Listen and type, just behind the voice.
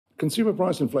Consumer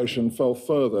price inflation fell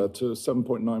further to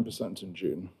 7.9% in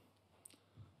June.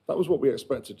 That was what we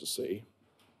expected to see,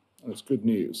 and it's good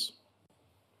news.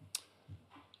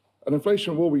 And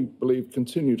inflation will, we believe,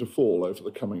 continue to fall over the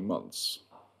coming months.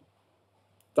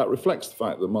 That reflects the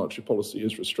fact that monetary policy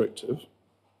is restrictive.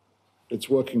 It's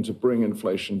working to bring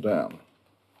inflation down.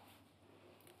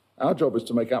 Our job is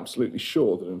to make absolutely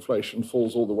sure that inflation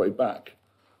falls all the way back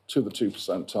to the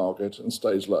 2% target and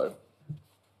stays low.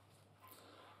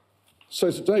 So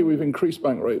today we've increased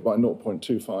bank rate by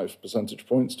 0.25 percentage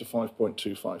points to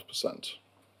 5.25%.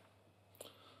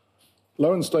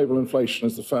 Low and stable inflation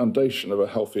is the foundation of a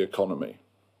healthy economy.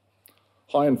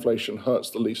 High inflation hurts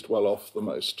the least well off the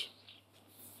most.